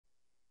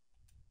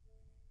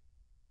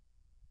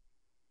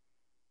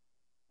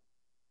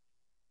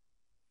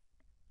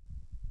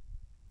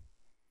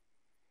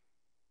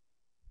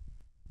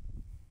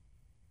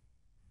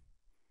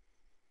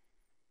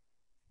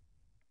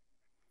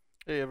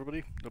Hey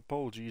everybody,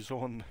 apologies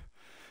on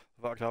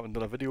the fact I haven't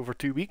done a video for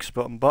 2 weeks,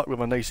 but I'm back with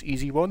a nice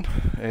easy one,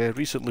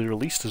 recently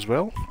released as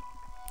well,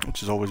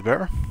 which is always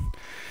better.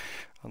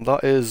 And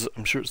that is,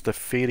 I'm sure it's the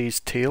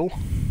Fairy's Tale.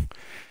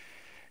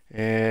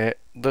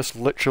 This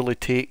literally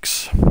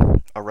takes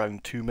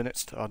around 2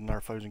 minutes to add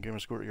another 1000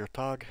 Gamerscore to your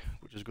tag,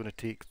 which is going to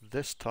take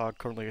this tag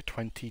currently at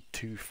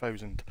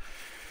 22,000.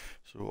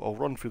 So I'll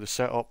run through the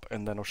setup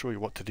and then I'll show you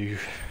what to do.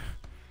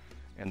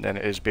 And then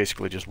it is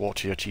basically just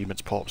watching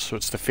achievements pop. So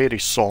it's the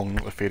fairy's song,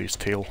 not the fairy's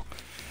tale.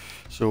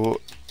 So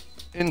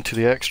into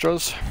the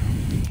extras,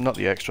 not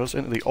the extras,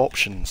 into the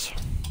options.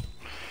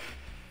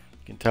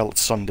 You can tell it's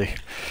Sunday.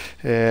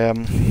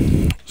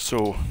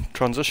 So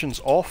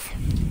transitions off,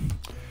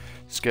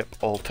 skip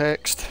all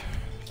text,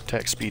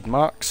 text speed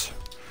max,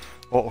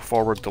 auto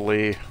forward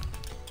delay,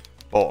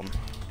 bottom.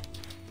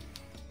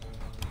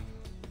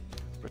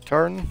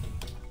 Return,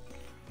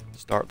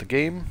 start the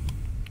game,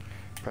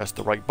 press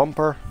the right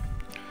bumper.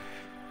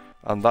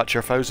 And that's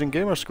your 1000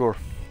 Gamerscore.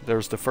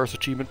 There's the first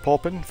achievement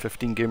popping,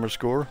 15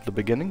 Gamerscore, the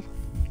beginning.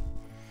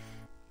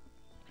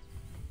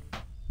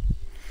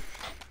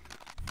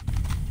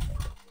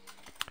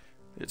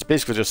 It's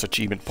basically just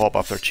achievement pop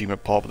after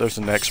achievement pop. There's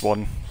the next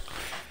one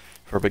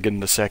for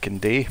beginning the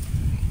second day.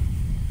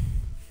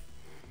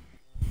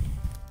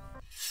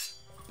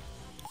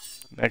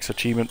 Next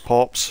achievement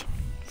pops,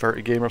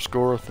 30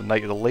 Gamerscore, the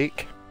night of the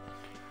lake.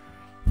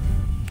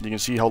 You can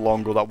see how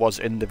long ago that was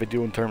in the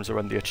video in terms of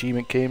when the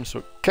achievement came, so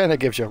it kind of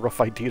gives you a rough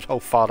idea of how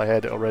far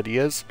ahead it already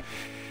is.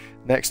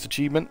 Next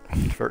achievement,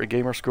 30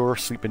 Gamerscore,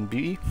 Sleeping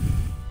Beauty.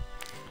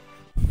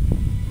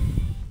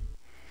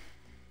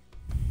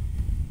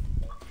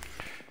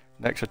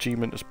 Next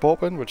achievement is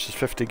popping, which is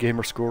 50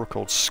 Gamerscore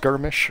called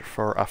Skirmish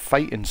for a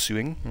fight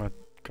ensuing. I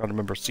can't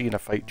remember seeing a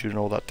fight during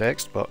all that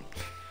text, but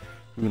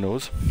who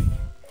knows.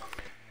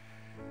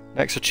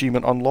 Next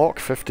achievement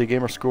unlock, 50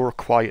 Gamerscore,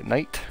 Quiet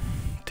Night.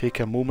 Take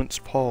a moment's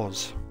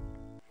pause.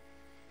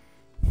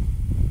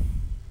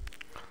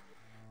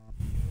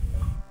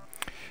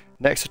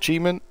 Next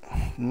achievement,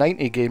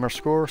 90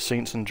 Gamerscore,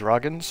 Saints and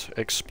Dragons,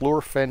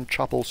 explore Fen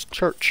Chapel's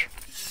church.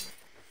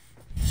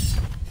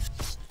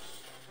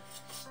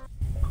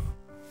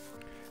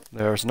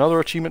 There's another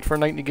achievement for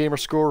 90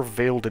 Gamerscore,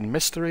 Veiled in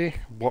Mystery.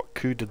 What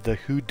could the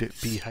hood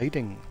be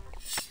hiding?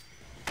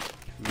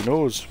 Who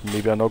knows,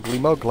 maybe an ugly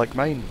mug like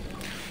mine.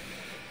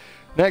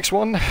 Next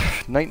one,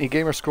 90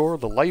 Gamerscore,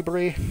 the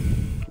library.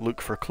 Look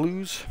for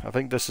clues. I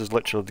think this is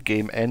literally the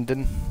game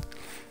ending.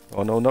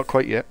 Oh no, not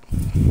quite yet.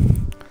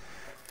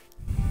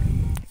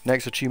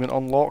 Next achievement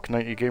unlock,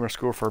 90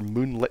 Gamerscore for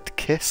Moonlit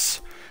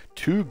Kiss.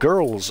 Two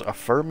girls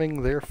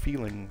affirming their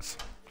feelings.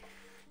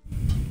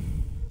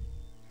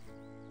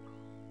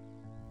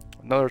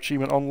 Another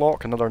achievement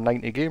unlock, another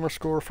 90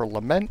 Gamerscore for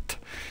Lament.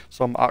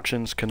 Some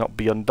actions cannot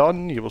be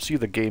undone. You will see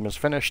the game is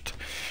finished.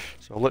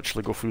 So I'll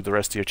literally go through the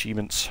rest of the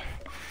achievements.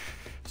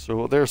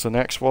 So there's the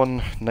next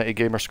one, 90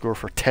 Gamerscore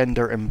for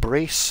Tender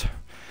Embrace.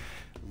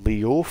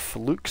 Leof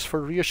looks for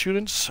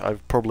reassurance.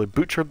 I've probably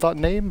butchered that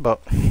name, but...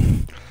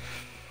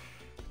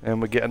 And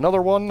we get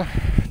another one,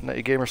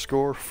 90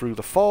 Gamerscore, Through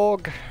the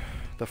Fog.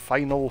 The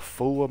final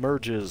foe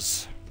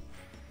emerges.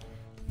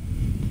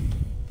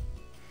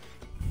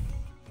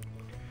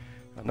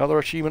 Another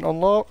achievement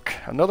unlock,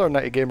 another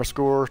 90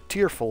 Gamerscore,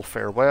 Tearful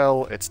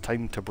Farewell. It's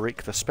time to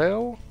break the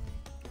spell.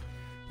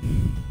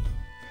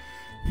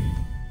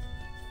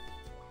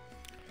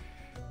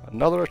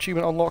 Another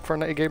achievement unlock for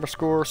 90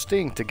 Gamerscore,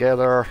 Staying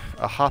Together,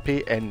 a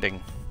happy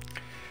ending.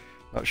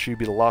 That should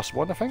be the last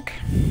one, I think.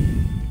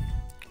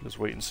 Let's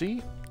wait and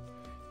see.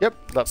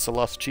 Yep, that's the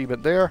last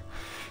achievement there.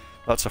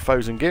 That's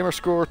 1000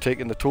 Gamerscore,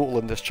 taking the total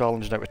in this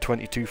challenge now to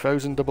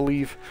 22,000, I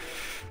believe.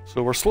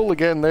 So we're slowly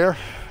getting there,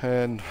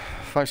 and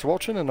thanks for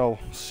watching, and I'll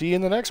see you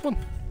in the next one.